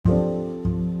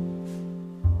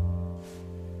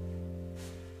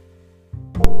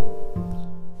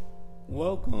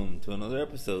Welcome to another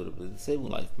episode of The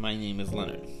Disabled Life. My name is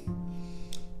Leonard.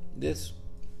 This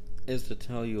is to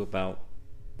tell you about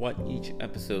what each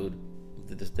episode of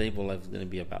The Disabled Life is going to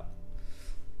be about.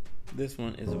 This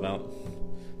one is about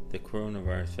the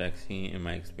coronavirus vaccine in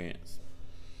my experience.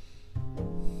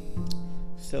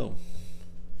 So,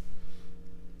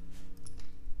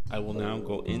 I will now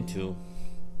go into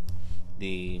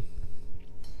the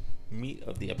meat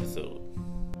of the episode.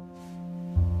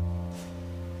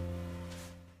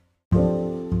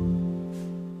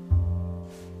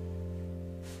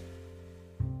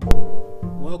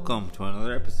 Welcome to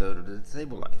another episode of The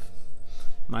Disabled Life.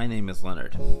 My name is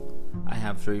Leonard. I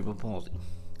have cerebral palsy.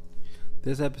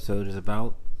 This episode is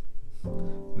about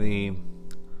the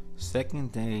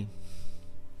second day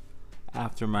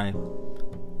after my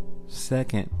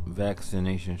second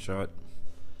vaccination shot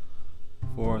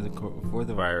for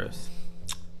the virus.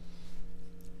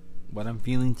 What I'm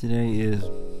feeling today is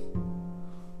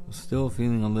still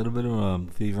feeling a little bit of a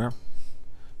fever,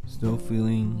 still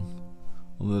feeling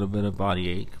a little bit of body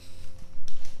ache,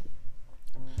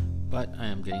 but I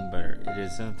am getting better. It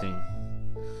is something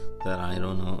that I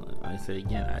don't know. I say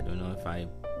again, I don't know if I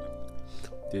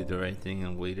did the right thing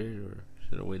and waited, or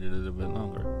should have waited a little bit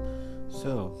longer.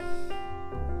 So,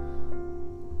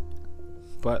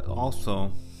 but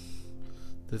also,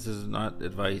 this is not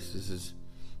advice. This is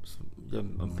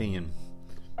opinion.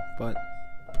 But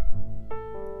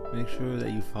make sure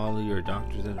that you follow your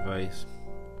doctor's advice.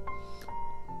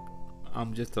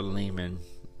 I'm just a layman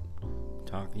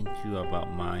talking to you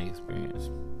about my experience.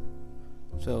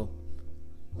 So,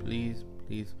 please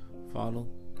follow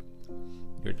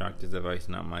your doctor's advice,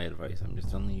 not my advice. I'm just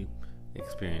telling you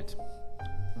experience.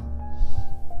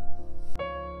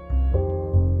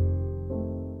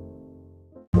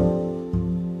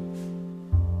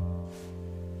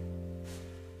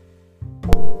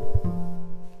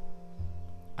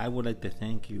 I would like to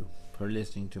thank you for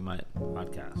listening to my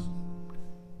podcast.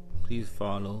 Please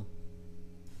follow,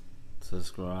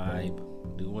 subscribe,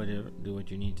 do what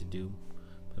you need to do.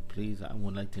 But please, I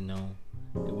would like to know,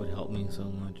 it would help me so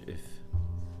much if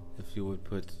you would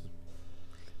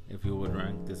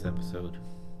rank this episode,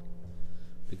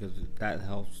 because that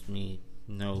helps me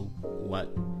know what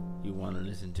you want to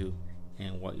listen to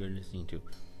and what you're listening to.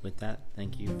 With that,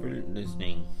 thank you for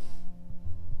listening.